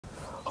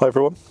Hi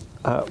everyone,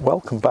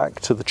 welcome back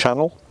to the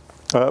channel.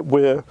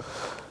 We're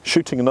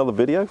shooting another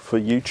video for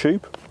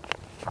YouTube,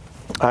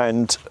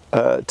 and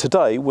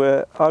today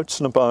we're out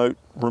and about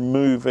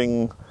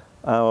removing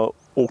our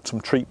autumn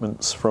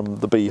treatments from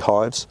the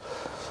beehives.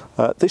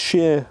 This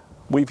year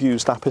we've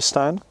used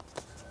Apistan,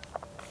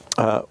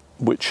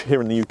 which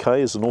here in the UK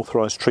is an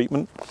authorised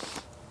treatment,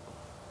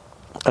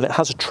 and it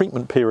has a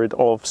treatment period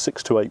of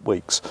 6 to 8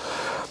 weeks,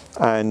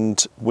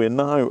 and we're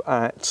now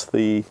at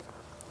the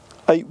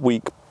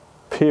 8-week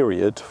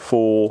period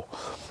for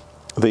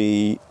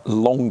the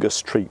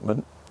longest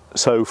treatment.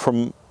 So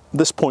from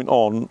this point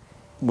on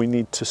we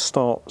need to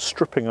start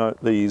stripping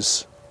out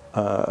these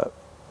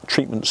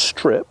treatment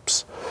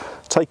strips,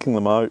 taking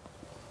them out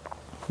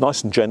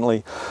nice and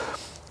gently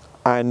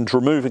and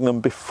removing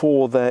them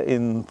before they're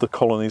in the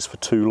colonies for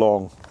too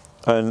long,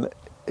 and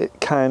it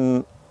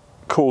can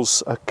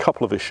cause a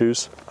couple of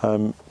issues,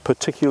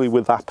 particularly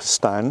with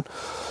Apistan.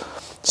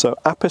 So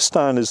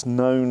Apistan is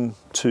known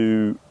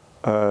to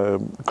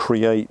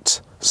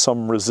create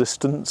some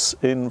resistance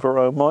in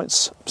varroa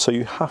mites, so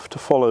you have to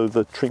follow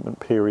the treatment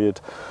period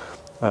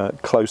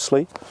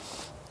closely.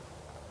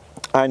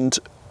 And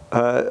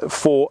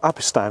for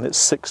Apistan it's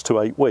 6 to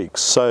 8 weeks,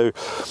 so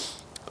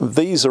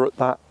these are at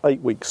that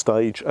 8-week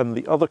stage, and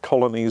the other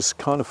colonies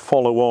kind of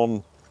follow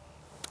on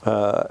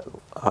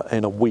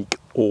in a week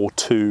or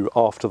two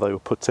after they were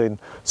put in.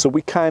 So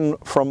we can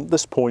from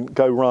this point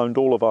go round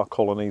all of our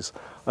colonies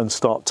and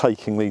start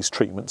taking these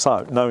treatments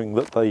out, knowing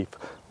that they've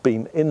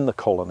been in the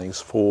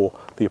colonies for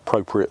the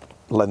appropriate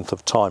length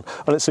of time.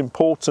 And it's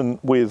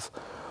important with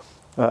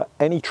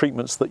any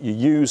treatments that you're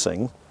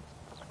using,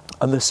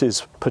 and this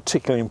is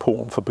particularly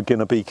important for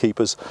beginner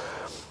beekeepers,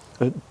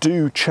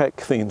 do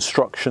check the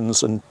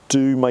instructions and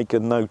do make a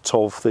note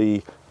of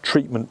the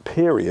treatment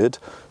period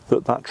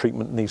that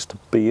treatment needs to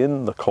be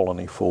in the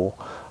colony for,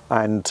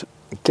 and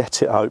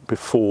get it out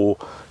before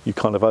you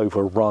kind of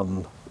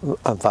overrun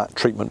that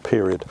treatment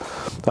period.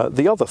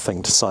 The other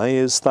thing to say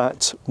is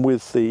that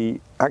with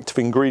the active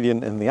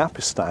ingredient in the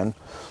Apistan,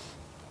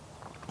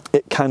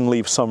 it can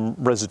leave some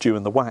residue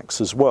in the wax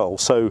as well,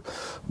 so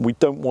we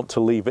don't want to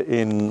leave it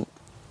in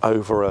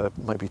over a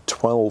maybe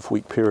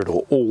 12-week period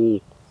or all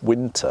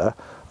winter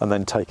and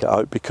then take it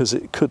out, because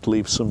it could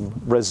leave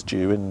some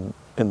residue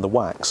in the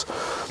wax.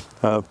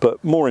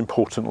 But more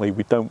importantly,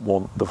 we don't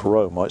want the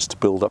varroa mites to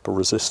build up a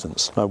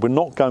resistance. Now, we're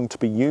not going to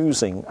be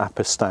using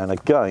Apistan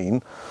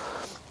again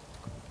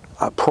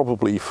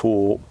probably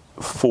for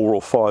 4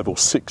 or 5 or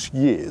 6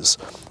 years.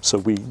 So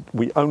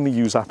we only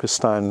use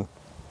Apistan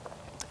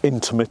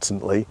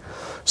intermittently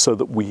so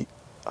that we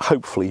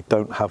hopefully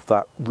don't have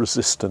that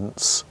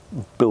resistance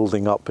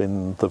building up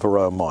in the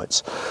varroa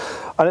mites.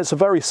 And it's a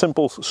very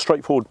simple,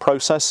 straightforward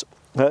process.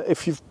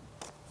 If you've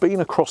been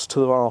across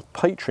to our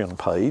Patreon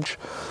page,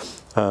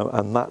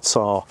 and that's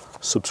our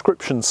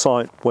subscription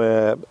site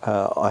where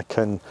I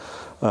can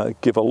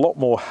give a lot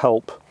more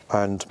help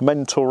and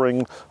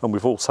mentoring, and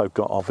we've also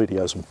got our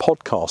videos and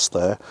podcasts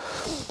there,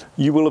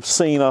 you will have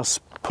seen us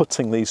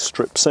putting these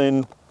strips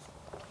in.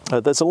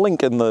 There's a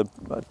link in the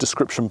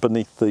description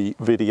beneath the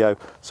video,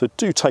 so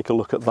do take a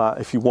look at that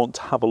if you want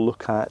to have a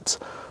look at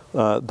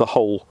the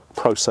whole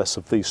process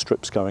of these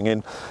strips going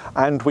in.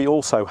 And we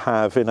also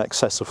have in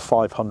excess of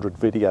 500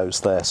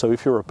 videos there, so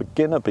if you're a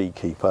beginner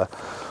beekeeper,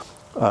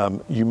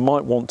 you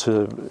might want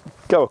to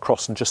go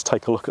across and just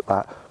take a look at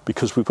that,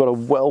 because we've got a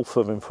wealth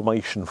of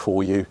information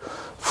for you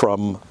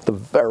from the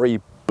very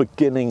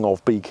beginning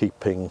of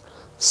beekeeping,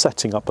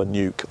 setting up a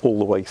nuke, all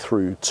the way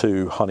through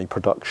to honey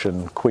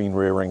production, queen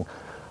rearing,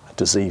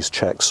 disease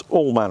checks,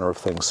 all manner of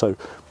things. So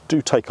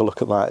do take a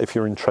look at that if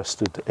you're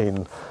interested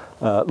in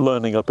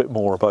learning a bit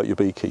more about your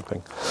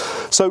beekeeping.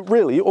 So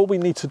really all we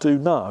need to do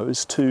now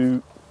is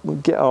to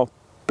get our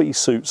bee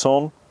suits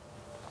on,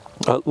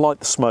 light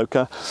the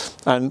smoker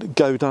and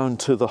go down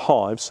to the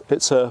hives.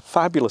 It's a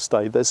fabulous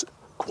day. There's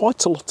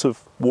quite a lot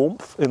of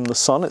warmth in the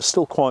sun. It's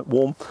still quite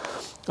warm,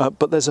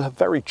 but there's a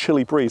very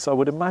chilly breeze. I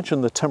would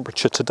imagine the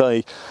temperature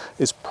today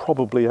is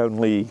probably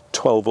only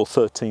 12 or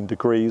 13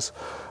 degrees,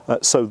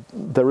 so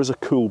there is a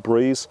cool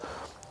breeze.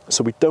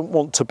 So we don't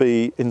want to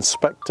be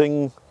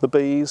inspecting the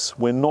bees.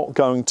 We're not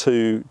going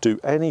to do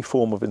any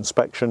form of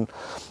inspection.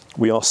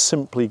 We are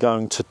simply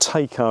going to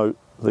take out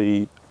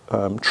the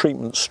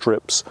treatment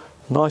strips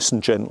nice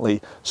and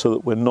gently, so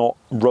that we're not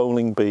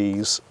rolling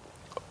bees.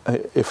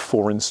 If,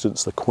 for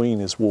instance, the queen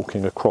is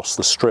walking across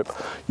the strip,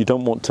 you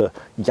don't want to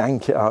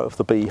yank it out of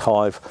the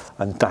beehive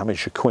and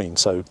damage your queen.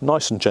 So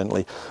nice and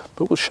gently,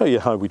 but we'll show you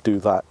how we do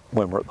that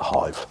when we're at the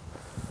hive.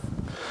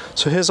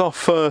 So here's our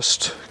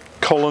first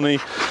colony.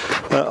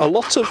 A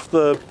lot of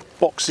the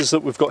boxes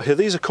that we've got here,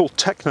 these are called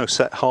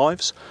Technoset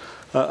hives.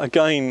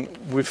 Again,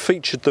 we've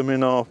featured them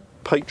in our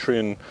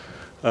Patreon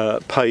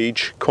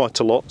page quite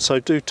a lot, so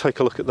do take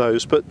a look at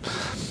those. But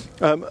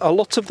a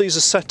lot of these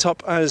are set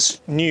up as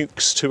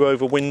nukes to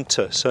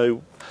overwinter,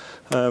 so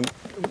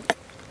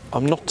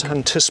I'm not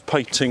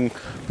anticipating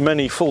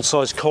many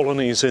full-size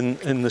colonies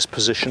in this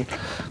position.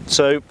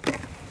 So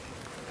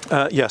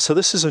yeah, so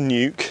this is a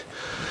nuke.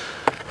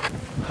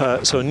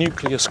 So a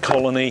nucleus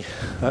colony,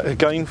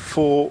 again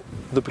for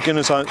the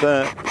beginners out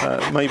there,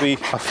 maybe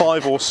a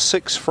 5 or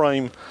 6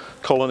 frame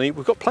colony.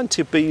 We've got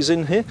plenty of bees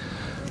in here,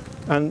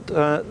 and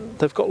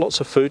they've got lots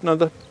of food. Now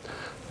the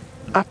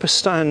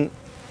Apistan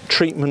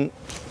treatment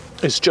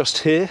is just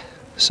here,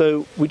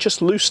 so we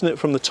just loosen it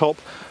from the top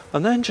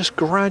and then just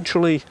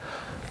gradually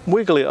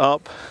wiggle it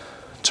up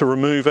to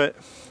remove it,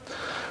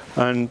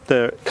 and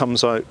there it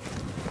comes out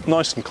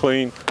nice and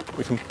clean.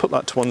 We can put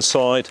that to one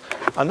side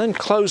and then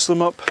close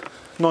them up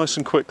nice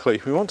and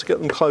quickly. We want to get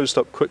them closed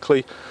up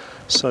quickly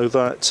so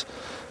that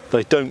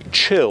they don't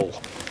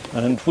chill,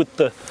 and with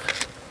the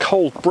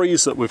cold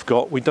breeze that we've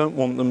got, we don't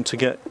want them to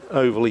get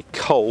overly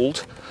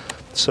cold.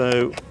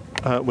 So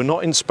we're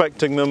not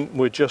inspecting them,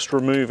 we're just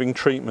removing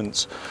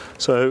treatments.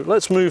 So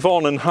let's move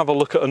on and have a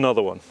look at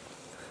another one.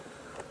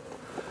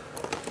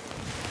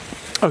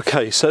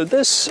 Okay, so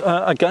this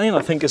again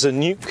I think is a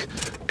nuke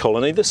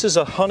colony. This is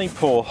a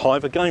honeypore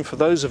hive. Again, for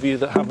those of you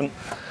that haven't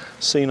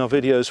seen our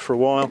videos for a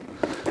while,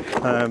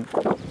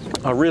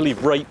 I really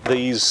rate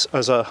these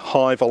as a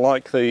hive. I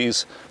like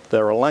these.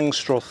 They're a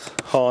Langstroth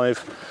hive,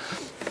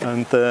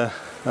 and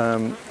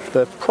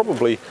they're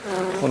probably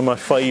one of my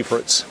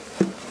favourites.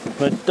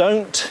 Now,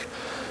 don't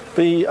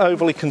be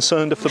overly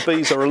concerned if the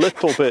bees are a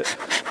little bit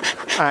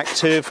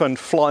active and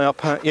fly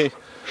up at you,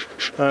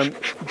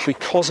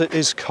 because it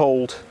is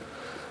cold.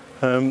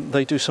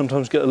 They do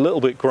sometimes get a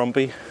little bit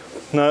grumpy.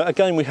 Now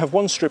again, we have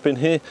one strip in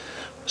here,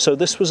 so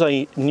this was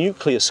a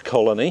nucleus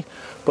colony,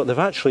 but they've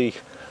actually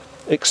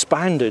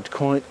expanded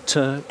quite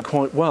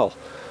well.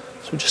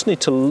 So we just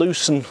need to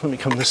loosen, let me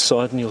come this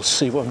side and you'll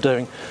see what I'm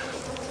doing.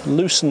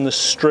 Loosen the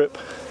strip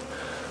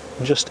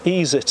and just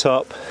ease it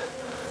up.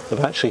 They've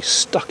actually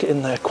stuck it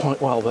in there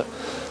quite well, but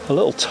a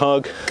little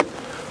tug,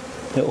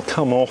 it'll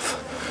come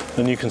off,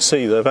 and you can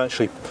see they've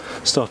actually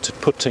started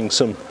putting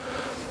some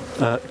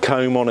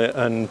comb on it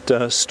and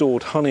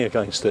stored honey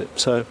against it.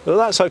 So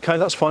that's okay,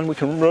 that's fine, we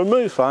can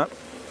remove that.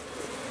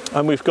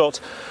 And we've got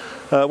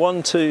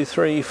 1, 2,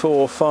 3,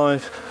 4,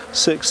 5,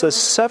 6, there's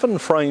 7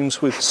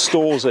 frames with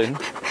stores in,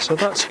 so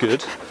that's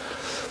good.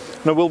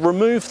 Now we'll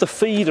remove the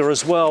feeder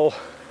as well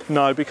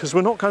now, because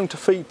we're not going to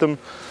feed them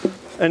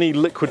any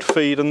liquid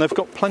feed, and they've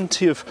got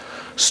plenty of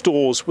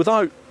stores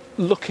without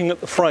looking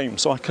at the frame.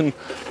 So I can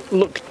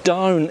look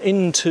down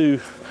into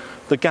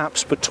the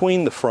gaps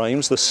between the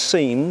frames, the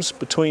seams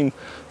between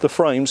the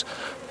frames,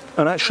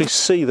 and actually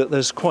see that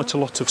there's quite a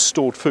lot of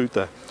stored food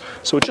there.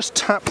 So we'll just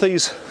tap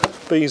these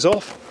bees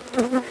off,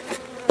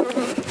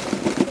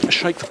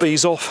 shake the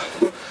bees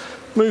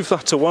off, move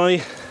that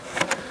away,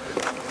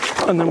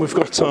 and then we've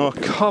got our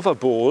cover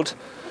board,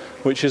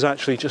 which is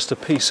actually just a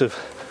piece of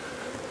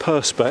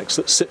perspex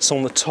that sits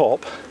on the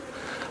top.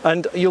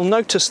 And you'll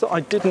notice that I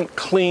didn't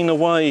clean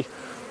away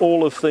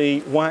all of the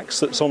wax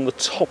that's on the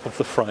top of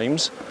the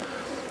frames.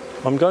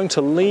 I'm going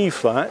to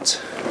leave that.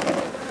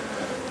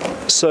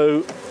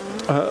 So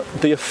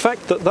the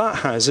effect that that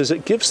has is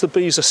it gives the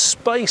bees a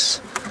space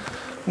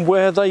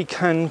where they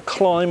can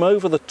climb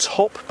over the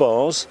top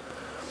bars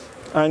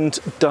and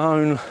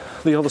down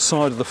the other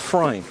side of the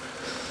frame.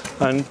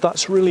 And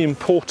that's really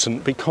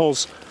important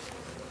because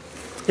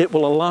it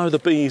will allow the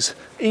bees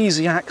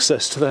easy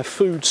access to their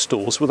food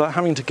stores without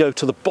having to go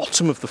to the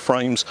bottom of the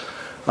frames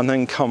and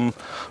then come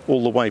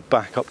all the way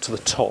back up to the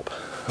top.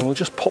 And we'll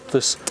just pop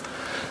this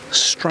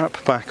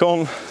strap back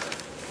on,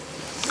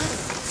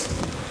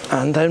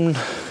 and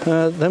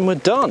then we're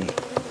done.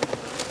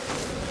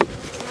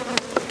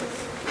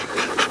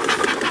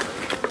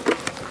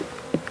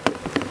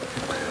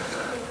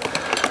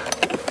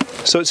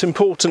 So it's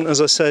important, as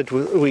I said,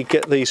 we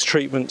get these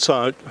treatments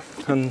out,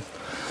 and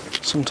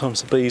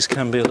sometimes the bees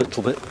can be a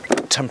little bit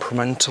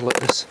temperamental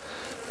at this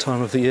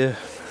time of the year.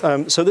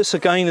 So this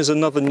again is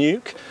another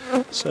nuke,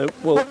 so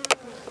we'll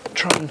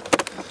try and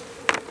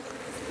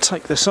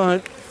take this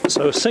out.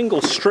 So a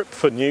single strip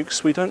for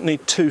nukes, we don't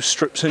need 2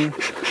 strips in,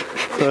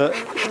 but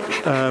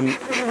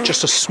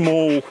just a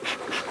small,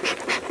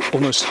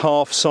 almost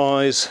half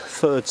size,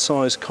 third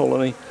size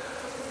colony.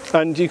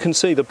 And you can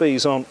see the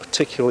bees aren't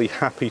particularly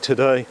happy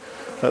today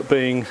at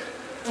being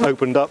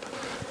opened up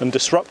and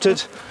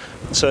disrupted,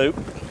 so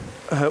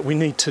we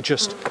need to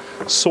just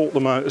sort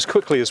them out as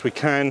quickly as we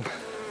can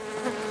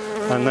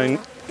and then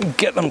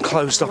get them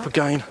closed up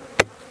again.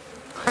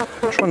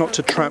 Try not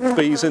to trap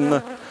bees in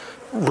the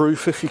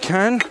roof if you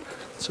can.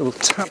 So we'll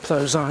tap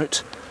those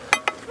out,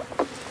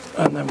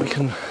 and then we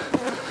can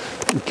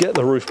get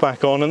the roof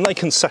back on, and they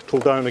can settle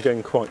down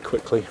again quite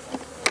quickly.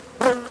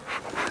 A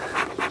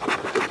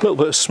little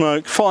bit of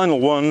smoke. Final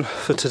one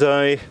for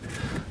today.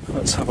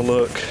 Let's have a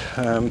look.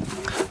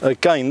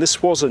 Again,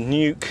 this was a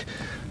nuke,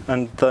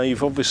 and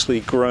they've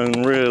obviously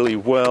grown really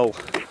well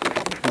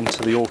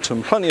into the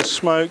autumn. Plenty of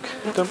smoke.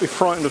 Don't be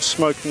frightened of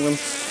smoking them,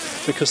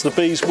 because the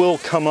bees will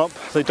come up.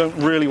 They don't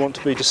really want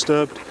to be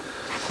disturbed.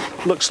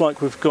 Looks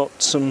like we've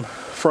got some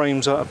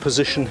frames out of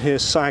position here,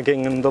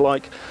 sagging and the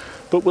like,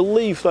 but we'll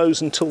leave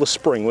those until the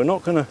spring. We're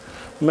not going to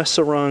mess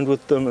around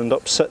with them and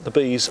upset the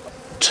bees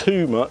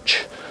too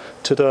much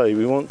today.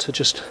 We want to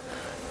just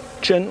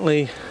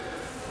gently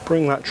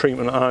bring that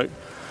treatment out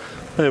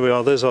There we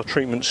are, there's our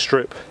treatment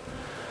strip,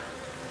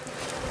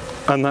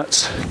 and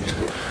that's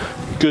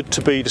good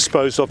to be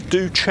disposed of.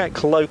 Do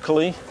check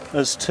locally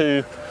as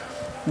to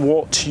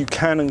what you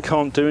can and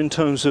can't do in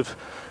terms of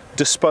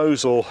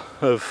disposal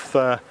of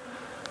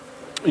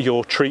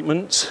your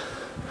treatments,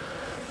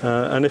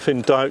 and if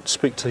in doubt,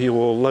 speak to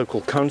your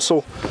local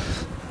council.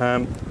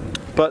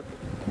 But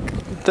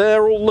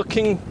they're all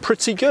looking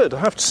pretty good,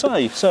 I have to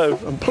say, so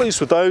I'm pleased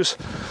with those.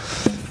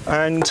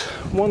 And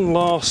one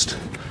last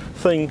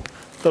thing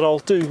that I'll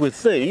do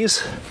with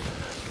these,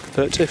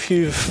 that if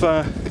you've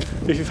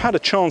had a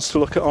chance to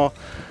look at our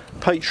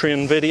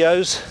Patreon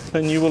videos,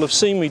 then you will have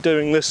seen me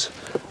doing this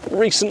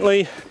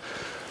recently,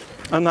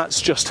 and that's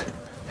just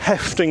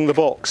hefting the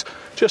box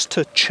just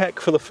to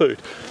check for the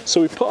food. So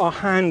we put our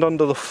hand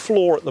under the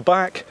floor at the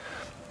back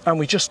and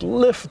we just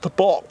lift the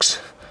box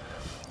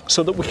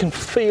so that we can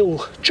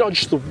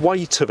judge the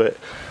weight of it.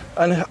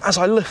 And as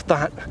I lift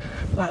that,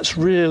 that's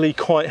really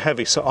quite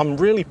heavy. So I'm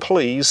really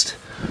pleased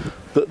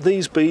that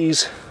these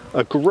bees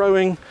are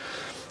growing.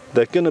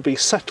 They're going to be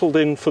settled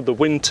in for the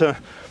winter,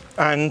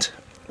 and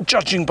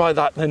judging by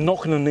that, they're not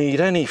going to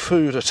need any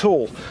food at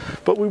all.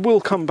 But we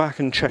will come back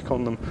and check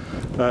on them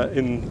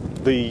in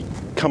the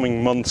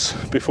coming months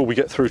before we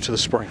get through to the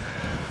spring.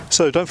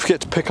 So don't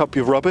forget to pick up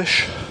your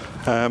rubbish.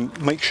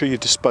 Make sure you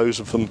dispose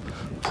of them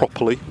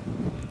properly.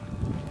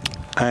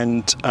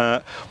 And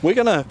we're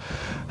going to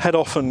head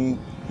off and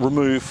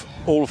remove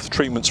all of the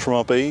treatments from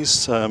our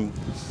bees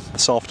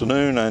this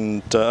afternoon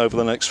and over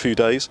the next few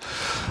days,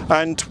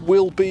 and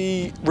we'll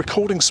be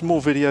recording some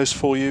more videos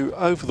for you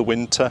over the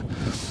winter,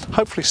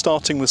 hopefully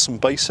starting with some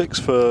basics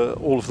for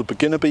all of the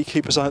beginner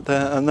beekeepers out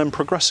there, and then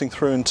progressing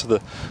through into the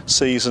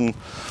season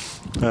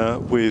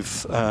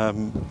with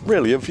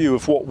really a view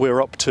of what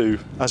we're up to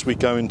as we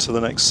go into the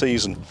next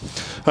season.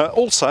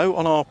 Also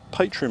on our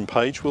Patreon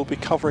page we'll be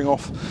covering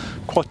off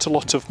quite a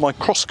lot of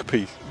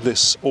microscopy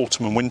this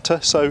autumn and winter,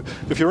 so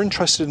if you're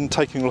interested in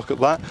taking a look at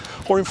that,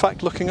 or in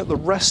fact looking at the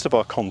rest of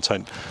our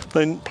content,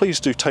 then please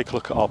do take a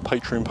look at our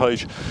Patreon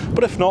page.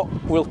 But if not,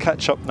 we'll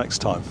catch up next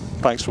time.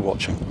 Thanks for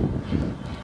watching.